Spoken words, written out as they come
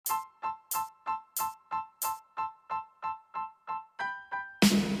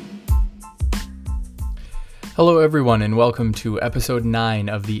Hello everyone and welcome to episode 9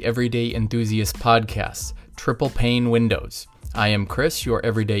 of the Everyday Enthusiast podcast, Triple Pane Windows. I am Chris, your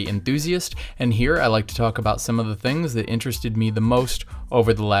everyday enthusiast, and here I like to talk about some of the things that interested me the most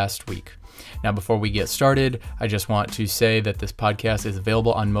over the last week. Now before we get started, I just want to say that this podcast is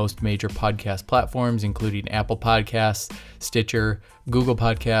available on most major podcast platforms, including Apple Podcasts, Stitcher, Google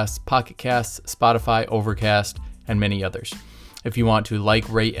Podcasts, Pocket Casts, Spotify, Overcast, and many others. If you want to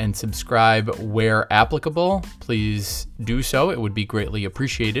like, rate, and subscribe where applicable, please do so. It would be greatly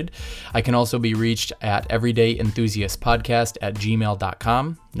appreciated. I can also be reached at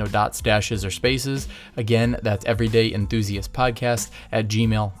everydayenthusiastpodcast@gmail.com. No dots, dashes, or spaces. Again, that's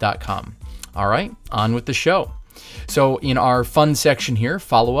everydayenthusiastpodcast@gmail.com. All right, on with the show. So in our fun section here,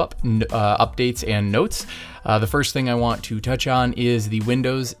 follow-up, updates, and notes, the first thing I want to touch on is the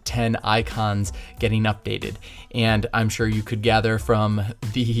Windows 10 icons getting updated. And I'm sure you could gather from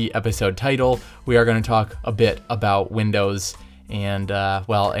the episode title, we are going to talk a bit about Windows and,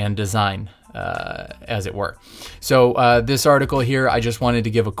 and design, as it were. So this article here, I just wanted to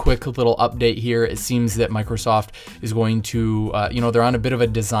give a quick little update here. It seems that Microsoft is going to, they're on a bit of a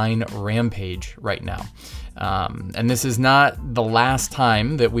design rampage right now. And this is not the last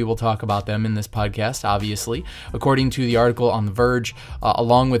time that we will talk about them in this podcast, obviously. According to the article on The Verge,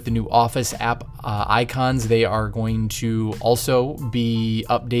 along with the new Office app icons, they are going to also be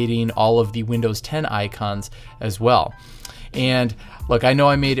updating all of the Windows 10 icons as well. And look, I know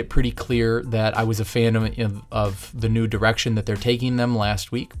I made it pretty clear that I was a fan of the new direction that they're taking them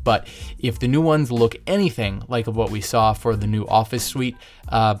last week, but if the new ones look anything like what we saw for the new Office suite,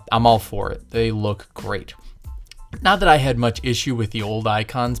 I'm all for it. They look great. Not that I had much issue with the old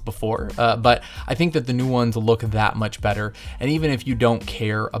icons before, but I think that the new ones look that much better. And even if you don't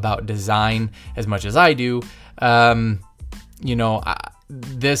care about design as much as I do,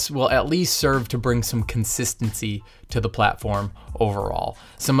 this will at least serve to bring some consistency to the platform overall.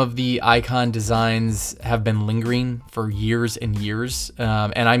 Some of the icon designs have been lingering for years and years,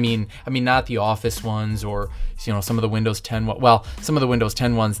 and I mean not the Office ones or some of the Windows 10. Well, some of the Windows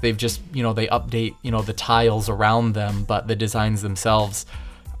 10 ones, they've just they update the tiles around them, but the designs themselves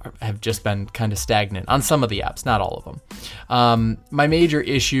have just been kind of stagnant on some of the apps, not all of them. My major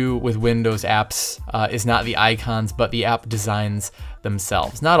issue with Windows apps is not the icons, but the app designs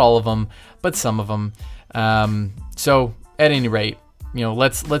themselves. Not all of them, but some of them. So at any rate,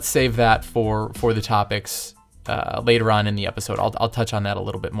 let's save that for the topics later on in the episode. I'll touch on that a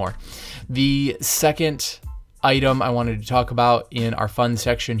little bit more. The second item I wanted to talk about in our fun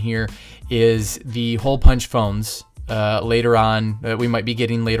section here is the hole punch phones. Later on, we might be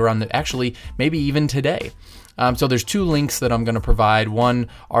getting later on, actually maybe even today. So there's two links that I'm going to provide. One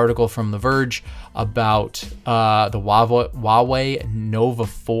article from The Verge about the Huawei Nova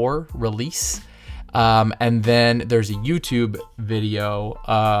 4 release, and then there's a YouTube video.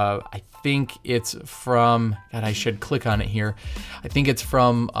 I think it's from, God, I should click on it here. I think it's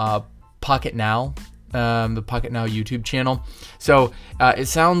from Pocket Now. The Pocket Now YouTube channel. So it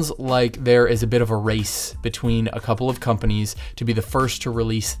sounds like there is a bit of a race between a couple of companies to be the first to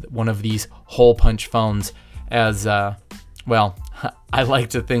release one of these hole punch phones. As I like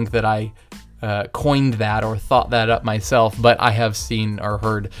to think that I coined that or thought that up myself, but I have seen or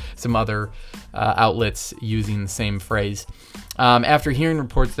heard some other outlets using the same phrase. After hearing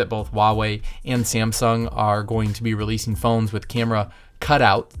reports that both Huawei and Samsung are going to be releasing phones with camera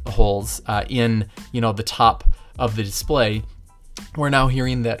cutout holes in the top of the display, we're now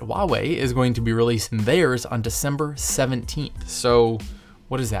hearing that Huawei is going to be releasing theirs on December 17th. So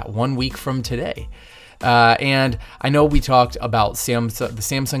what is that, 1 week from today? And I know we talked about the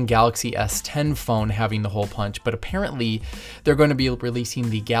Samsung Galaxy S10 phone having the hole punch, but apparently they're going to be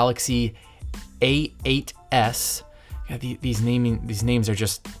releasing the Galaxy A8s. These names are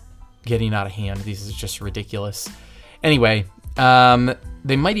just getting out of hand. These is just ridiculous. Anyway,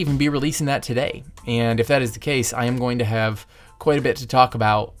 they might even be releasing that today. And if that is the case, I am going to have quite a bit to talk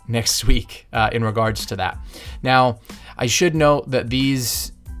about next week in regards to that. Now, I should note that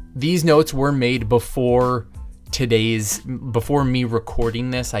these notes were made before me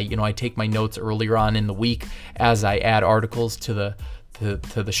recording this. I take my notes earlier on in the week as I add articles to the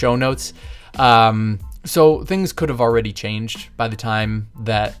show notes. So things could have already changed by the time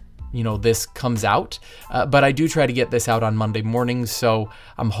that this comes out, but I do try to get this out on Monday mornings, so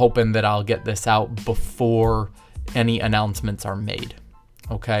I'm hoping that I'll get this out before any announcements are made.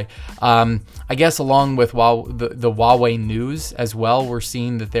 Okay. I guess along with the Huawei news as well, we're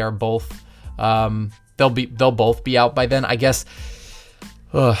seeing that they are both they'll both be out by then. I guess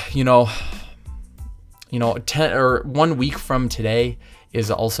 10 or 1 week from today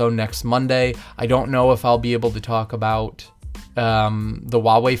is also next Monday. I don't know if I'll be able to talk about the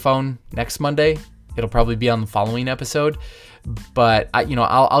Huawei phone next Monday. It'll probably be on the following episode, but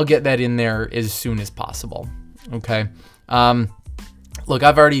I'll get that in there as soon as possible. Okay. Look,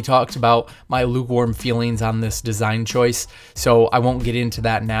 I've already talked about my lukewarm feelings on this design choice, so I won't get into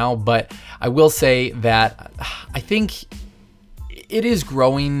that now, but I will say that I think it is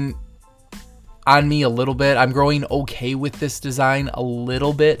growing on me a little bit. I'm growing okay with this design a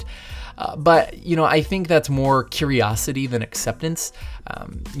little bit. But I think that's more curiosity than acceptance.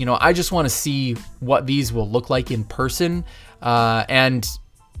 I just want to see what these will look like in person, and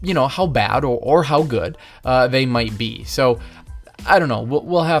how bad or how good they might be. So I don't know.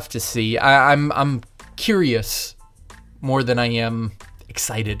 We'll have to see. I'm curious more than I am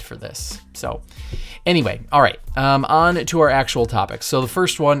excited for this. So anyway, all right. On to our actual topics. So the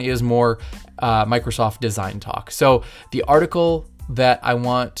first one is more Microsoft design talk. So the article that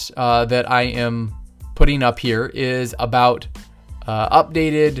I am putting up here is about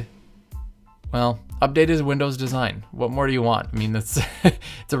updated Windows design. What more do you want? I mean, that's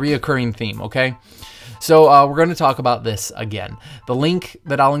it's a reoccurring theme, okay? So we're going to talk about this again. The link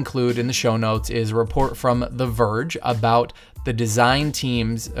that I'll include in the show notes is a report from The Verge about how the design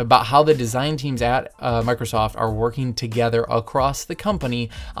teams at Microsoft are working together across the company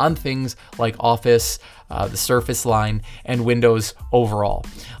on things like Office, the Surface line, and Windows overall.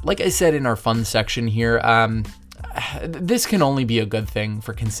 Like I said in our fun section here, this can only be a good thing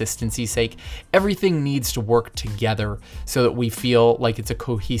for consistency's sake. Everything needs to work together so that we feel like it's a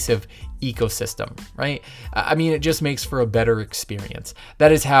cohesive ecosystem, right? I mean, it just makes for a better experience.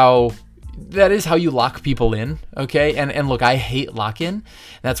 That is how you lock people in, okay? And look, I hate lock-in.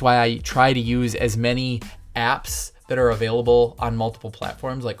 That's why I try to use as many apps that are available on multiple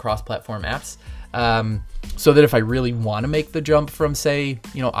platforms, like cross-platform apps, so that if I really want to make the jump from, say,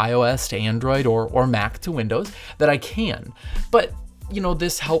 iOS to Android or Mac to Windows, that I can. But,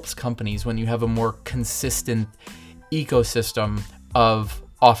 this helps companies when you have a more consistent ecosystem of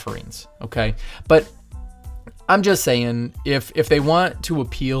offerings, okay? But I'm just saying, if they want to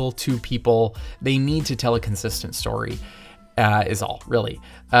appeal to people, they need to tell a consistent story, is all, really.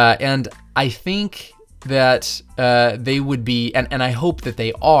 And I think that they would be, and I hope that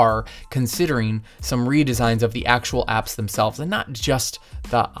they are, considering some redesigns of the actual apps themselves and not just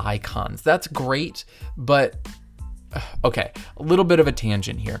the icons. That's great, but okay, a little bit of a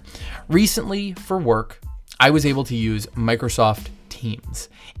tangent here. Recently, for work, I was able to use Microsoft Teams,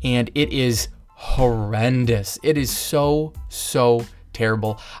 and it is horrendous. It is so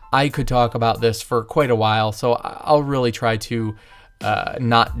terrible. I could talk about this for quite a while, so I'll really try to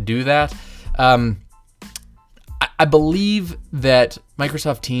not do that. I believe that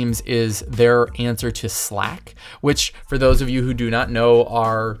Microsoft Teams is their answer to Slack, which, for those of you who do not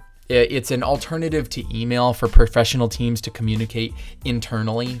know, it's an alternative to email for professional teams to communicate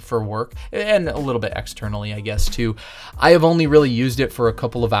internally for work, and a little bit externally, I guess, too. I have only really used it for a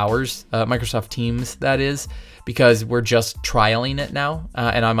couple of hours, Microsoft Teams, that is, because we're just trialing it now,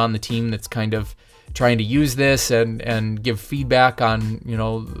 and I'm on the team that's kind of trying to use this and give feedback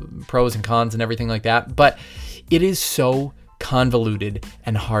on, pros and cons and everything like that. But it is so convoluted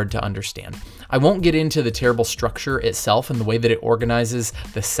and hard to understand. I won't get into the terrible structure itself and the way that it organizes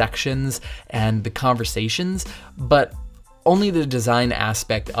the sections and the conversations, but only the design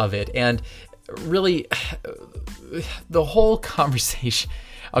aspect of it. And really, the whole conversation.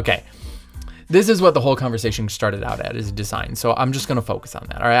 Okay. This is what the whole conversation started out at, is design. So I'm just going to focus on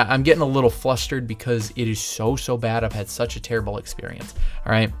that. All right. I'm getting a little flustered because it is so bad. I've had such a terrible experience.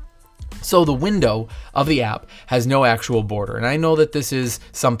 All right. So the window of the app has no actual border. And I know that this is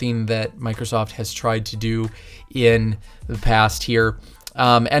something that Microsoft has tried to do in the past here.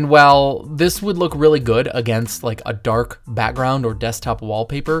 And while this would look really good against like a dark background or desktop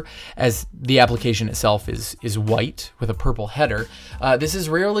wallpaper, as the application itself is white with a purple header, this is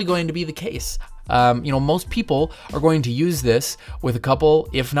rarely going to be the case. Most people are going to use this with a couple,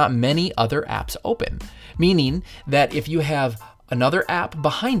 if not many, other apps open, meaning that if you have another app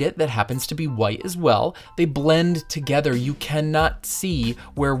behind it that happens to be white as well, they blend together. You cannot see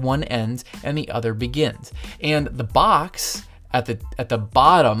where one ends and the other begins. And the box at the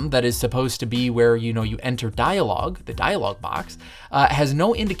bottom that is supposed to be where you enter dialogue, the dialogue box, has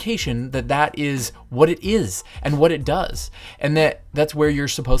no indication that is what it is and what it does, and that's where you're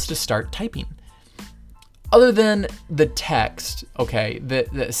supposed to start typing. Other than the text, okay,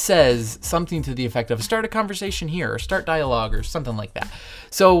 that says something to the effect of start a conversation here or start dialogue or something like that.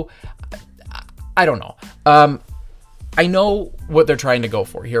 So I don't know. I know what they're trying to go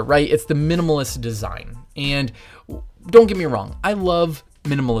for here, right? It's the minimalist design. And don't get me wrong, I love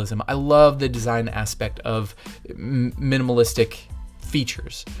minimalism. I love the design aspect of minimalistic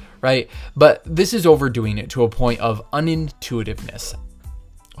features, right? But this is overdoing it to a point of unintuitiveness.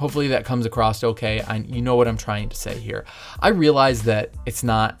 Hopefully that comes across okay. You know what I'm trying to say here. I realize that it's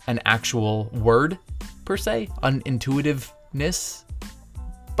not an actual word per se, unintuitiveness,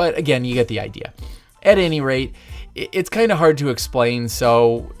 but again, you get the idea. At any rate, it's kind of hard to explain,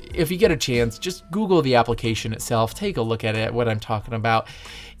 so if you get a chance, just Google the application itself, take a look at it, what I'm talking about.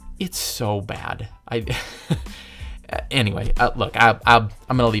 It's so bad. Anyway, look, I'm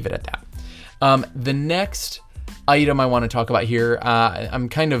going to leave it at that. The next item I want to talk about here, I'm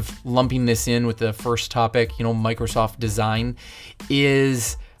kind of lumping this in with the first topic, Microsoft Design,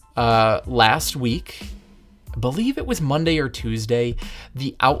 is last week, I believe it was Monday or Tuesday,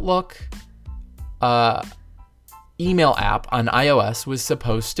 the Outlook email app on iOS was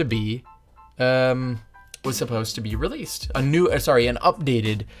supposed to be released. An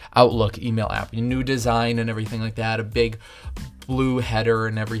updated Outlook email app, a new design and everything like that, a big blue header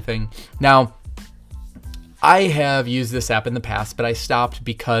and everything. Now, I have used this app in the past, but I stopped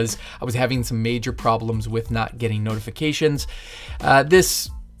because I was having some major problems with not getting notifications.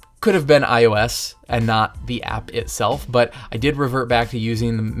 This could have been iOS and not the app itself, but I did revert back to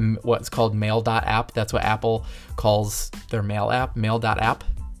using what's called Mail.app. That's what Apple calls their mail app, Mail.app.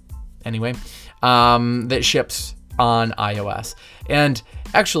 Anyway, that ships on iOS. And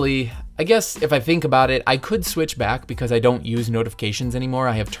actually, I guess if I think about it, I could switch back because I don't use notifications anymore.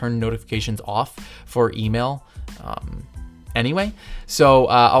 I have turned notifications off for email. Anyway,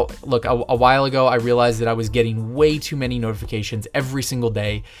 so look, a while ago, I realized that I was getting way too many notifications every single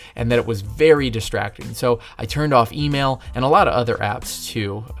day and that it was very distracting. So I turned off email and a lot of other apps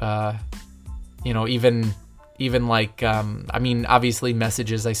too. Even like, obviously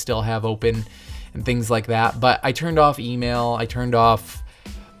messages I still have open and things like that. But I turned off email. I turned off,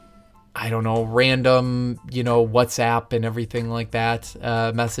 random, WhatsApp and everything like that.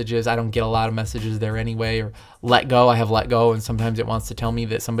 Messages. I don't get a lot of messages there anyway. Or Let Go. I have Let Go, and sometimes it wants to tell me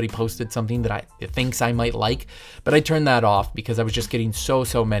that somebody posted something that it thinks I might like. But I turned that off because I was just getting so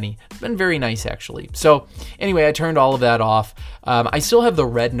many. It's been very nice, actually. So anyway, I turned all of that off. I still have the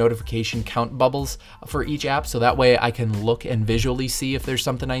red notification count bubbles for each app, so that way I can look and visually see if there's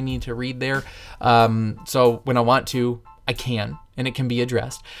something I need to read there. So when I want to, I can, and it can be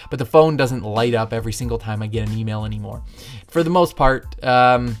addressed, but the phone doesn't light up every single time I get an email anymore. For the most part,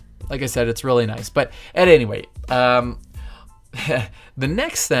 like I said, it's really nice. But at any rate, the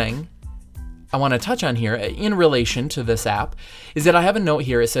next thing I want to touch on here in relation to this app is that I have a note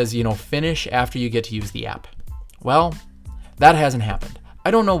here. It says, finish after you get to use the app. Well, that hasn't happened.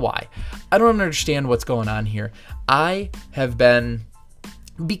 I don't know why. I don't understand what's going on here. I have been,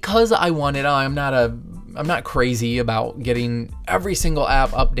 because I wanted, I'm not crazy about getting every single app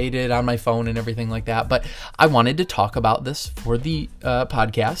updated on my phone and everything like that, but I wanted to talk about this for the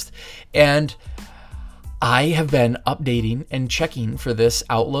podcast, and I have been updating and checking for this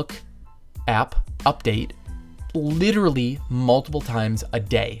Outlook app update literally multiple times a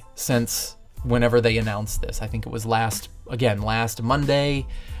day since whenever they announced this. I think it was last Monday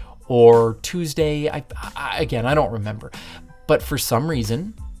or Tuesday. I don't remember, but for some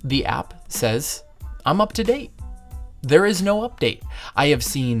reason the app says I'm up to date. There is no update. I have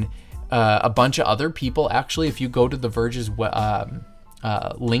seen a bunch of other people. Actually, if you go to The Verge's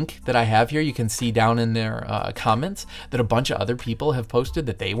link that I have here, you can see down in their comments that a bunch of other people have posted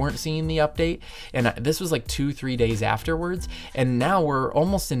that they weren't seeing the update. And this was like 2-3 days afterwards. And now we're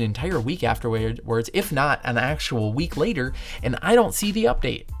almost an entire week afterwards, if not an actual week later, and I don't see the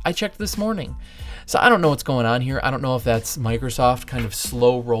update. I checked this morning. So I don't know what's going on here. I don't know if that's Microsoft kind of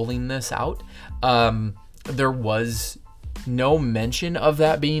slow rolling this out. There was no mention of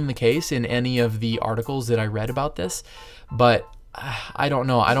that being the case in any of the articles that I read about this, but I don't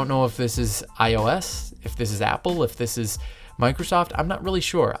know. I don't know if this is iOS, if this is Apple, if this is Microsoft. I'm not really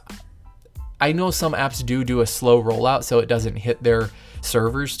sure. I know some apps do a slow rollout so it doesn't hit their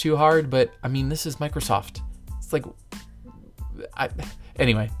servers too hard, but I mean, this is Microsoft. It's like,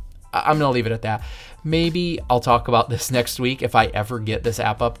 anyway, I'm going to leave it at that. Maybe I'll talk about this next week if I ever get this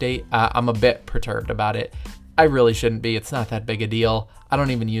app update. I'm a bit perturbed about it. I really shouldn't be. It's not that big a deal. I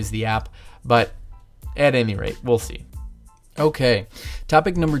don't even use the app, but at any rate, we'll see. Okay,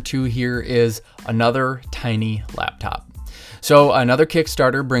 topic number 2 here is another tiny laptop. So another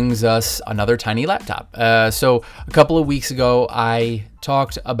Kickstarter brings us another tiny laptop. So a couple of weeks ago, I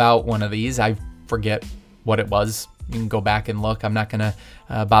talked about one of these. I forget what it was. You can go back and look. I'm not going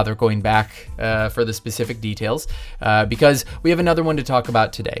to bother going back for the specific details because we have another one to talk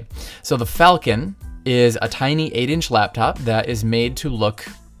about today. So the Falcon is a tiny 8-inch laptop that is made to look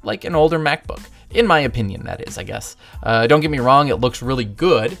like an older MacBook. In my opinion, that is, I guess. Don't get me wrong, it looks really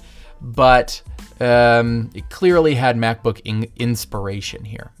good, but it clearly had MacBook inspiration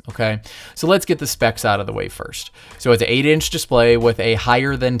here, okay? So let's get the specs out of the way first. So it's an 8-inch display with a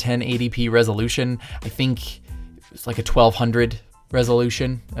higher than 1080p resolution. I think it's like a 1200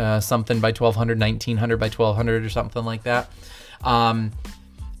 resolution, something by 1200, 1900 by 1200 or something like that.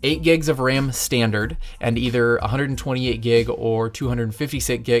 8 gigs of RAM standard, and either 128 gig or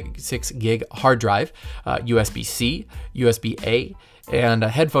 256 gig hard drive, USB-C, USB-A, and a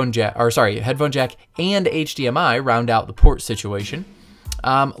headphone jack and HDMI round out the port situation.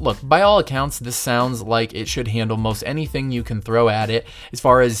 Look, by all accounts, this sounds like it should handle most anything you can throw at it as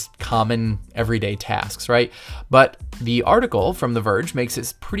far as common everyday tasks, right? But the article from The Verge makes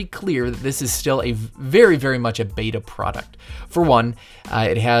it pretty clear that this is still a very, very much a beta product. For one,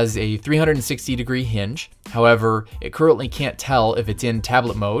 it has a 360-degree hinge. However, it currently can't tell if it's in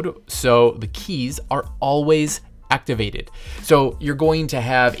tablet mode, so the keys are always activated. So you're going to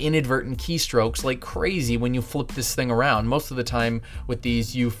have inadvertent keystrokes like crazy when you flip this thing around. Most of the time with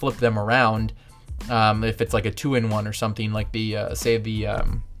these, you flip them around. If it's like a 2-in-1 or something, like the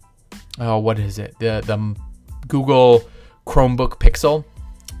what is it? The Google Chromebook Pixel.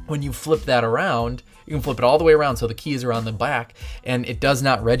 When you flip that around, you can flip it all the way around so the keys are on the back, and it does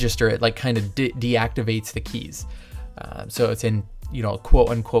not register. It like kind of deactivates the keys. So it's in, quote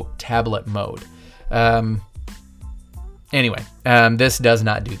unquote tablet mode. Anyway, this does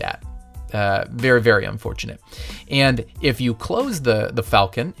not do that. Very, very unfortunate. And if you close the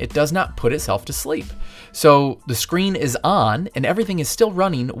Falcon, it does not put itself to sleep. So the screen is on and everything is still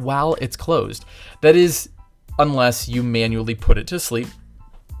running while it's closed. That is, unless you manually put it to sleep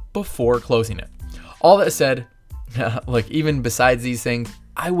before closing it. All that said, like even besides these things,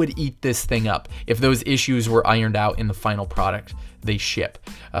 I would eat this thing up if those issues were ironed out in the final product they ship,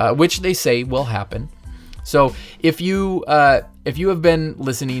 which they say will happen. So if you have been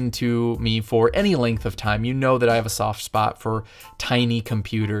listening to me for any length of time, you know that I have a soft spot for tiny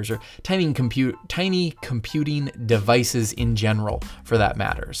computers or tiny computing devices in general, for that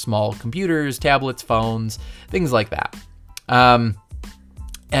matter. Small computers, tablets, phones, things like that.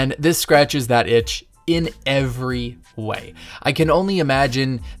 And this scratches that itch in every way. I can only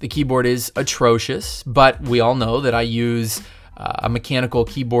imagine the keyboard is atrocious, but we all know that I use a mechanical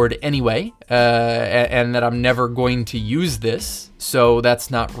keyboard anyway, and that I'm never going to use this, so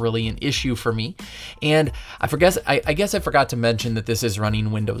that's not really an issue for me. And I guess I forgot to mention that this is running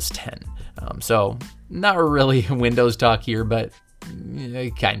Windows 10. So not really Windows talk here, but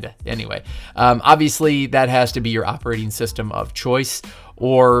kinda. Anyway, obviously that has to be your operating system of choice,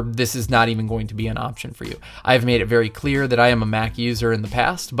 or this is not even going to be an option for you. I've made it very clear that I am a Mac user in the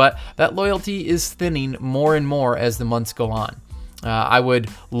past, but that loyalty is thinning more and more as the months go on. I would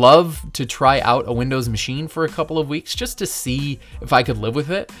love to try out a Windows machine for a couple of weeks just to see if I could live with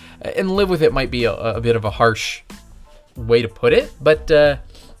it. And live with it might be a bit of a harsh way to put it, but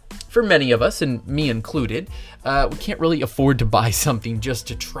for many of us, and me included, we can't really afford to buy something just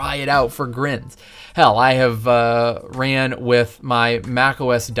to try it out for grins. Hell, I have ran with my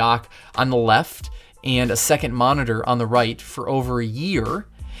macOS dock on the left and a second monitor on the right for over a year.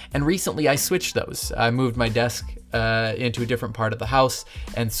 And recently I switched those. I moved my desk into a different part of the house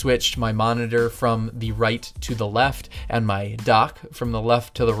and switched my monitor from the right to the left and my dock from the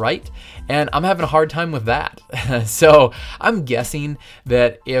left to the right. And I'm having a hard time with that. So I'm guessing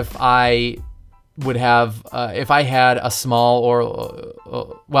that if I had a small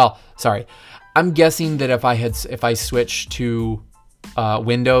I'm guessing that if I switched to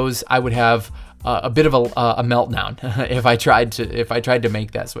Windows, I would have a bit of a meltdown if I tried to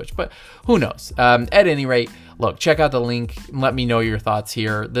make that switch, but who knows? At any rate, look, check out the link and let me know your thoughts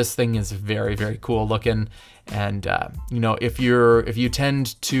here. This thing is very, very cool looking, and if you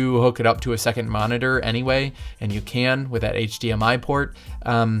tend to hook it up to a second monitor anyway, and you can with that HDMI port,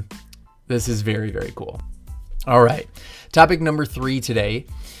 this is very, very cool. All right, topic number 3 today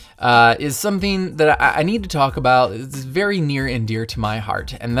is something that I need to talk about. It's very near and dear to my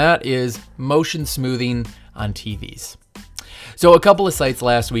heart, and that is motion smoothing on TVs. So a couple of sites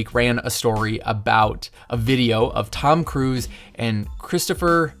last week ran a story about a video of Tom Cruise and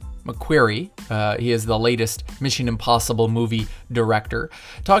Christopher McQuarrie, he is the latest Mission Impossible movie director,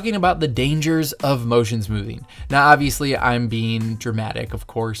 talking about the dangers of motion smoothing. Now, obviously, I'm being dramatic, of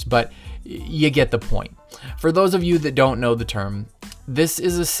course, but you get the point. For those of you that don't know the term, this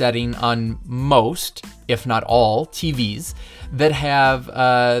is a setting on most, if not all, TVs that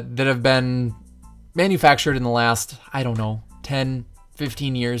have been manufactured in the last, 10,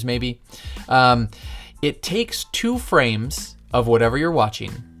 15 years maybe. It takes 2 frames of whatever you're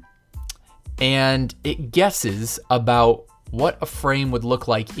watching, and it guesses about what a frame would look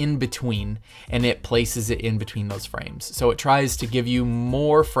like in between, and it places it in between those frames. So it tries to give you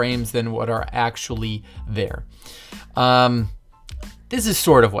more frames than what are actually there. This is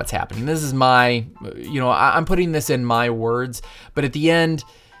sort of what's happening. This is my, I'm putting this in my words, but at the end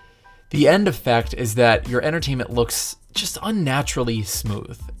effect is that your entertainment looks just unnaturally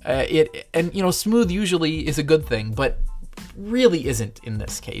smooth. Smooth usually is a good thing, but really isn't in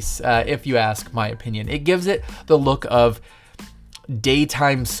this case, if you ask my opinion. It gives it the look of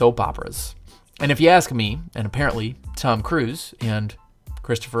daytime soap operas. And if you ask me, and apparently Tom Cruise and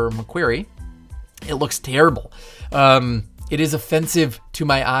Christopher McQuarrie, it looks terrible. It is offensive to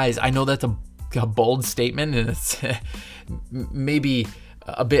my eyes. I know that's a bold statement, and it's maybe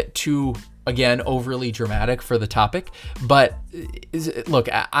a bit too, again, overly dramatic for the topic. But look,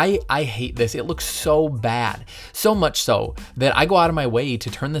 I hate this. It looks so bad. So much so that I go out of my way to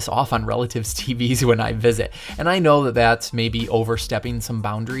turn this off on relatives' TVs when I visit. And I know that that's maybe overstepping some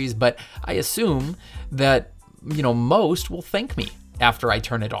boundaries, but I assume that, most will thank me after I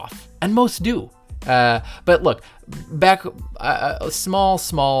turn it off. And most do. But look, back, a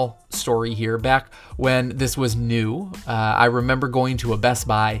small story here. Back when this was new, I remember going to a Best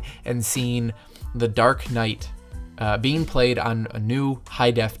Buy and seeing The Dark Knight being played on a new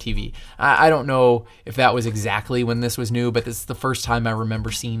high-def TV. I don't know if that was exactly when this was new, but this is the first time I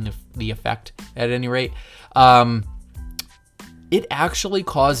remember seeing the effect, at any rate. It actually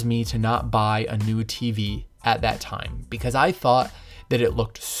caused me to not buy a new TV at that time, because I thought that it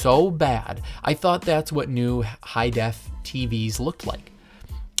looked so bad. I thought that's what new high-def TVs looked like.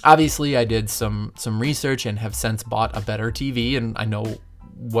 Obviously, I did some research and have since bought a better TV, and I know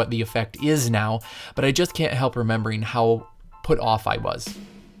what the effect is now, but I just can't help remembering how put off I was.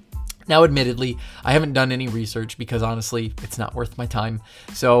 Now, admittedly, I haven't done any research because honestly, it's not worth my time.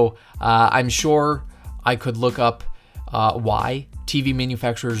 So I'm sure I could look up why TV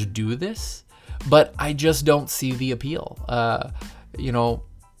manufacturers do this, but I just don't see the appeal.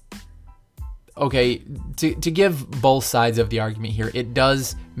 Okay, to give both sides of the argument here, it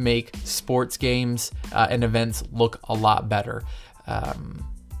does make sports games and events look a lot better.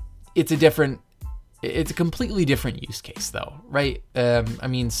 It's a completely different use case though, right?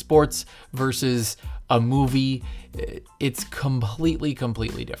 Sports versus a movie, it's completely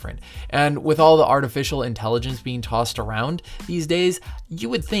different. And with all the artificial intelligence being tossed around these days, you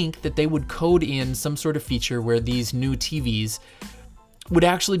would think that they would code in some sort of feature where these new TVs would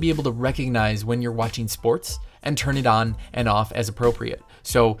actually be able to recognize when you're watching sports and turn it on and off as appropriate.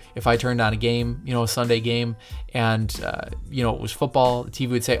 So if I turned on a game, a Sunday game, and it was football, the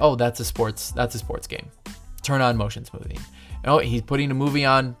TV would say, "Oh, that's a sports game. Turn on motion smoothing." Oh, he's putting a movie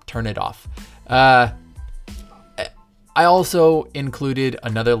on, turn it off. I also included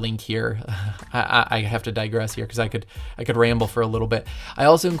another link here. I have to digress here because I could ramble for a little bit. I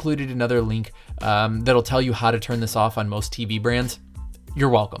also included another link that'll tell you how to turn this off on most TV brands. You're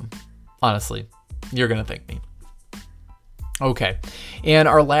welcome. Honestly, you're going to thank me. Okay, and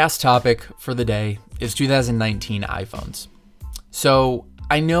our last topic for the day is 2019 iPhones. So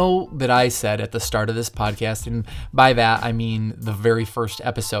I know that I said at the start of this podcast, and by that I mean the very first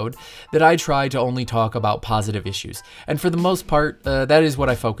episode, that I try to only talk about positive issues. And for the most part, that is what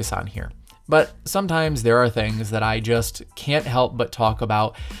I focus on here. But sometimes there are things that I just can't help but talk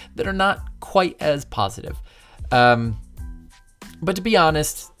about that are not quite as positive. But to be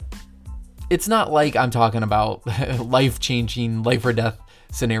honest, it's not like I'm talking about life-changing, life or death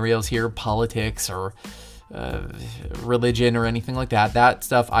scenarios here, politics or religion or anything like that. That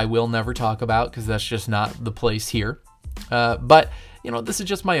stuff I will never talk about because that's just not the place here. But, this is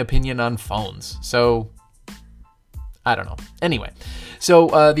just my opinion on phones. So, I don't know. Anyway,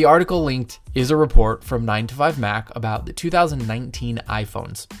 so the article linked is a report from 9to5Mac about the 2019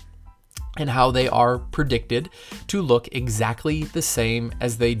 iPhones and how they are predicted to look exactly the same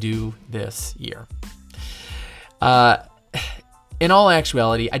as they do this year. In all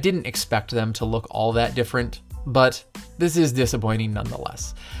actuality, I didn't expect them to look all that different, but this is disappointing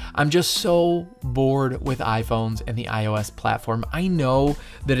nonetheless. I'm just so bored with iPhones and the iOS platform. I know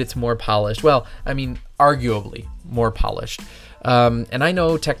that it's more polished. Well, arguably more polished. And I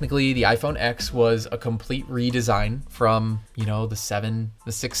know technically the iPhone X was a complete redesign from, the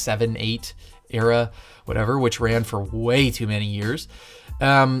 6, 7, 8 era, whatever, which ran for way too many years.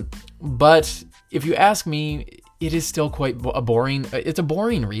 But if you ask me, it is still quite a boring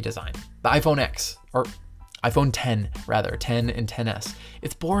redesign. The iPhone X, or iPhone 10 rather, 10 and 10s.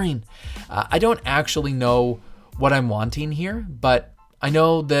 It's boring. I don't actually know what I'm wanting here, but I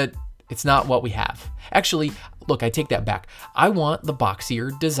know that It's not what we have. Actually, look, I take that back. I want the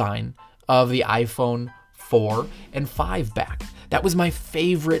boxier design of the iPhone 4 and 5 back. That was my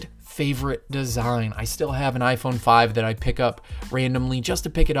favorite design. I still have an iPhone 5 that I pick up randomly just to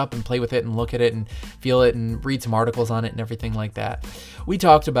pick it up and play with it and look at it and feel it and read some articles on it and everything like that. We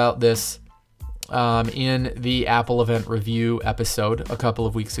talked about this in the Apple event review episode a couple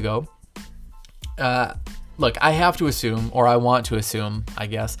of weeks ago. Look, I have to assume, or I want to assume, I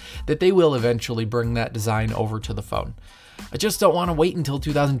guess, that they will eventually bring that design over to the phone. I just don't want to wait until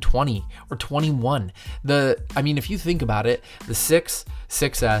 2020 or 21. If you think about it, the 6,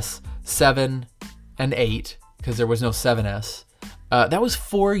 6S, 7, and 8, because there was no 7S, that was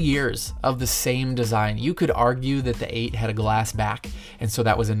 4 years of the same design. You could argue that the 8 had a glass back, and so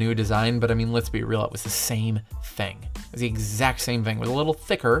that was a new design, but let's be real, it was the same thing. It was the exact same thing. It was a little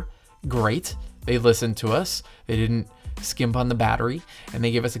thicker, great. They listened to us. They didn't skimp on the battery, and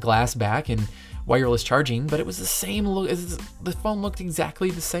they gave us a glass back and wireless charging, but it was the same look. The phone looked exactly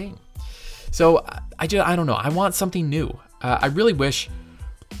the same. So I don't know. I want something new. I really wish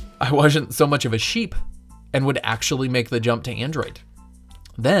I wasn't so much of a sheep and would actually make the jump to Android.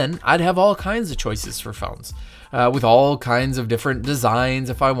 Then I'd have all kinds of choices for phones with all kinds of different designs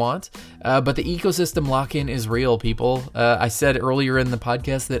if I want. But the ecosystem lock-in is real, people. I said earlier in the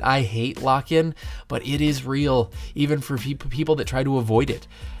podcast that I hate lock-in, but it is real, even for people that try to avoid it.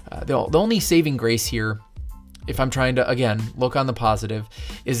 The only saving grace here, if I'm trying to, again, look on the positive,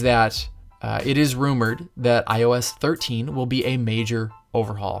 is that it is rumored that iOS 13 will be a major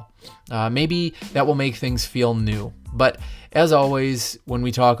overhaul. Maybe that will make things feel new. But as always, when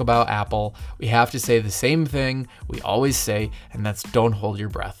we talk about Apple, we have to say the same thing we always say, and that's don't hold your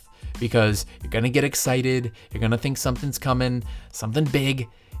breath. Because you're going to get excited, you're going to think something's coming, something big,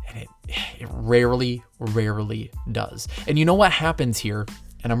 and it rarely does. And you know what happens here,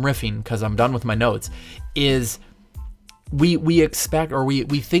 and I'm riffing because I'm done with my notes, is we expect, or we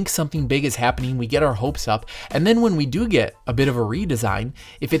think something big is happening, we get our hopes up, and then when we do get a bit of a redesign,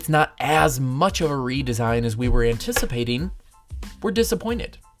 if it's not as much of a redesign as we were anticipating, we're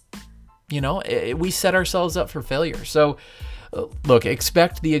disappointed. We set ourselves up for failure. So look,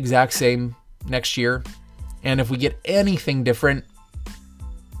 expect the exact same next year, and if we get anything different,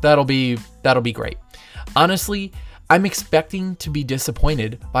 that'll be great. Honestly, I'm expecting to be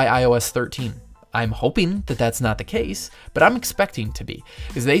disappointed by iOS 13. I'm hoping that that's not the case, but I'm expecting to be.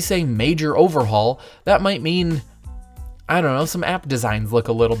 Because they say major overhaul, that might mean, I don't know, some app designs look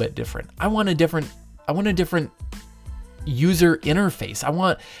a little bit different. I want a different user interface. I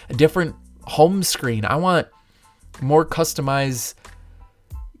want a different home screen. I want more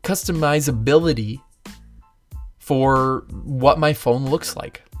customizability for what my phone looks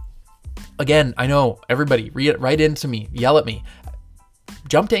like. Again, I know, everybody, write into me, yell at me.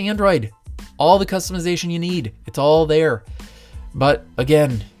 Jump to Android. All the customization you need, it's all there. But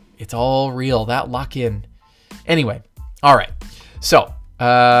again, it's all real, that lock-in. Anyway, all right. So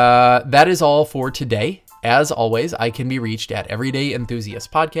that is all for today. As always, I can be reached at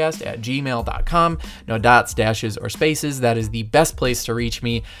everydayenthusiastpodcast@gmail.com. No dots, dashes, or spaces. That is the best place to reach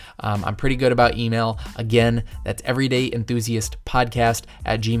me. I'm pretty good about email. Again, that's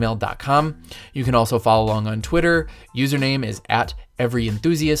everydayenthusiastpodcast@gmail.com. You can also follow along on Twitter. Username is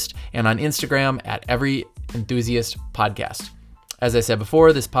 @everyenthusiast, and on Instagram @everyenthusiastpodcast. As I said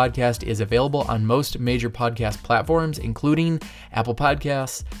before, this podcast is available on most major podcast platforms, including Apple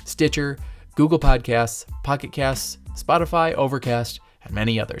Podcasts, Stitcher, Google Podcasts, Pocket Casts, Spotify, Overcast, and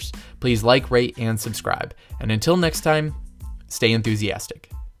many others. Please like, rate, and subscribe. And until next time, stay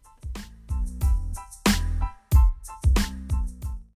enthusiastic.